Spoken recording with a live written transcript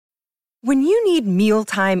When you need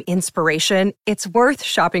mealtime inspiration, it's worth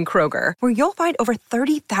shopping Kroger, where you'll find over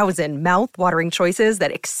 30,000 mouth-watering choices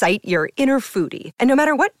that excite your inner foodie. And no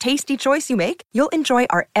matter what tasty choice you make, you'll enjoy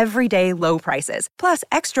our everyday low prices, plus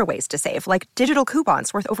extra ways to save, like digital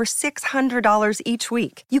coupons worth over $600 each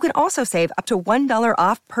week. You can also save up to $1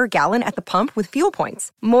 off per gallon at the pump with fuel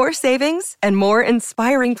points. More savings and more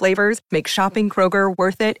inspiring flavors make shopping Kroger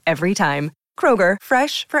worth it every time. Kroger,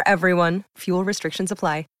 fresh for everyone. Fuel restrictions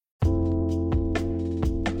apply.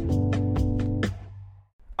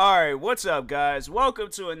 Alright, what's up guys? Welcome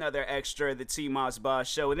to another extra, the T-Moss Boss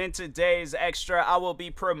Show. And in today's extra, I will be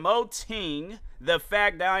promoting the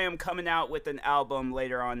fact that I am coming out with an album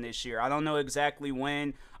later on this year. I don't know exactly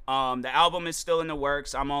when. The album is still in the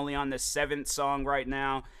works. I'm only on the 7th song right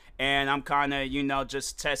now. And I'm kind of,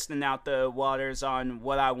 just testing out the waters on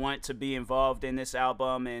what I want to be involved in this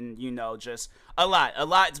album. And, just a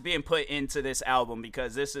lot's being put into this album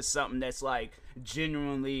because this is something that's like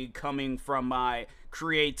genuinely coming from my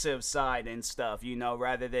creative side and stuff,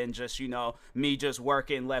 rather than just, me just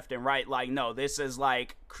working left and right. Like, no, this is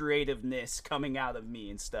like creativeness coming out of me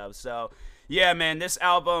and stuff. So, yeah, man, this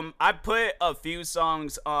album, I put a few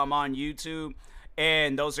songs on YouTube.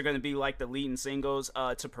 And those are going to be like the leading singles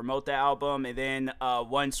to promote the album. And then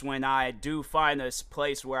once when I do find a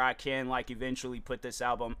place where I can like eventually put this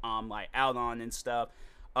album like out on and stuff.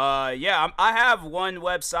 I have one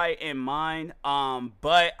website in mind,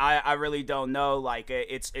 but I really don't know. Like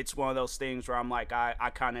it's one of those things where I'm like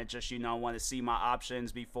I kind of just want to see my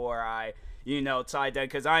options before I tie that,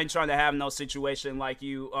 because I ain't trying to have no situation like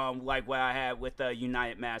like what I had with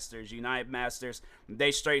United Masters.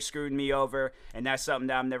 They straight screwed me over, and that's something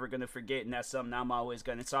that I'm never gonna forget, and that's something I'm always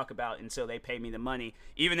gonna talk about until they pay me the money.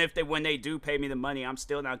 Even if when they do pay me the money, I'm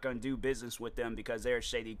still not gonna do business with them because they're a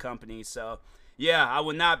shady company. So yeah, I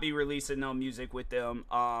will not be releasing no music with them.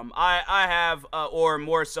 I have or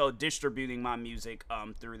more so distributing my music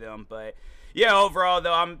through them, but yeah, overall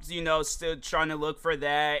though, I'm still trying to look for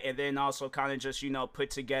that, and then also kind of just put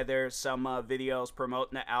together some videos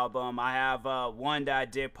promoting the album. I have one that I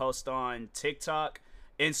did post on TikTok,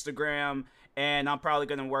 Instagram, and I'm probably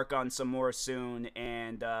gonna work on some more soon.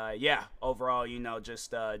 And yeah, overall,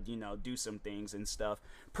 just do some things and stuff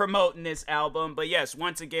promoting this album. But yes,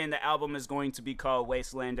 once again, the album is going to be called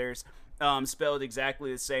WXSTELXNDERZ. Spelled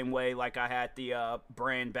exactly the same way like I had the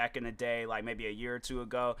brand back in the day, like maybe a year or two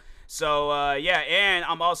ago. So yeah, and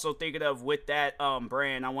I'm also thinking of with that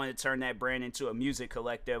brand, I want to turn that brand into a music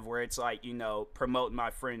collective where it's like promoting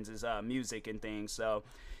my friends' music and things. So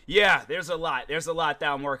yeah, there's a lot that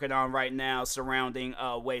I'm working on right now surrounding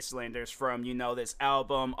WXSTELXNDERZ, from this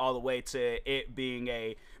album all the way to it being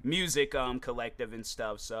a music collective and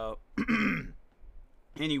stuff. So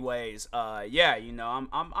anyways, yeah,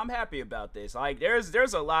 I'm happy about this. Like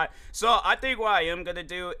there's a lot. So I think what I am gonna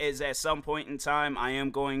do is at some point in time I am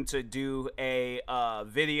going to do a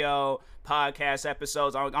video podcast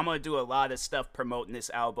episodes. I'm gonna do a lot of stuff promoting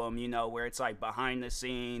this album, where it's like behind the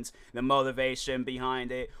scenes, the motivation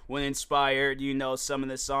behind it, what inspired, some of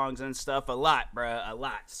the songs and stuff. A lot.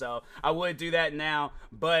 So I would do that now,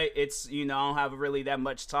 but it's, I don't have really that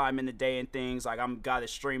much time in the day and things. Like I'm got a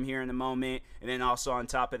stream here in the moment, and then also on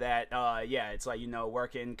top of that, yeah, it's like,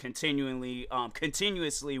 working continuously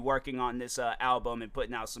working on this album and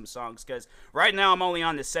putting out some songs, because right now I'm only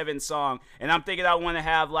on the 7th song, and I'm thinking I want to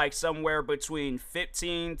have like somewhere between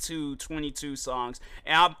 15 to 22 songs.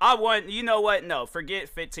 And I want, no, forget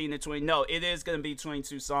 15 to 20. No, it is going to be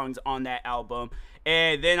 22 songs on that album.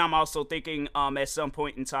 And then I'm also thinking at some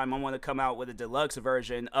point in time I want to come out with a deluxe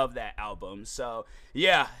version of that album. So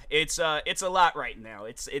yeah, it's a lot right now.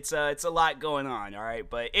 It's a lot going on, all right?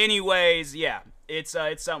 But anyways, yeah, it's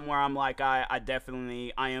something where I'm like I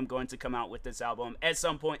am going to come out with this album at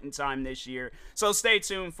some point in time this year. So stay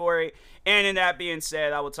tuned for it. And in that being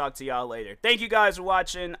said, I will talk to y'all later. Thank you guys for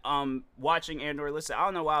watching and or listening. I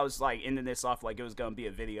don't know why I was like ending this off like it was going to be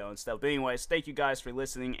a video and stuff. But anyways, thank you guys for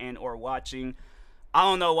listening and or watching. I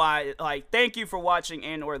don't know why, like, thank you for watching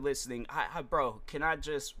and or listening. Bro, can I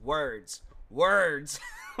just words?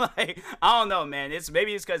 Like, I don't know, man.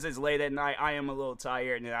 Maybe it's because it's late at night. I am a little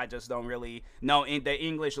tired, and I just don't really know in the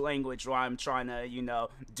English language while I'm trying to,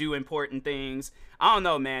 do important things. I don't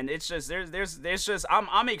know, man. It's just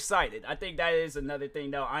I'm excited. I think that is another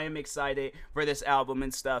thing, though. I am excited for this album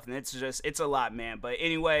and stuff, and it's a lot, man. But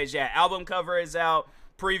anyways, yeah, album cover is out.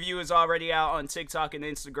 Preview is already out on TikTok and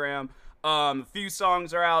Instagram. Few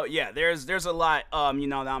songs are out. Yeah, there's a lot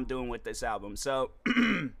that I'm doing with this album. So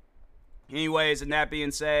anyways, and that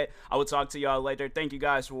being said, I will talk to y'all later. Thank you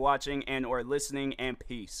guys for watching and or listening, and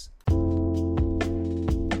peace.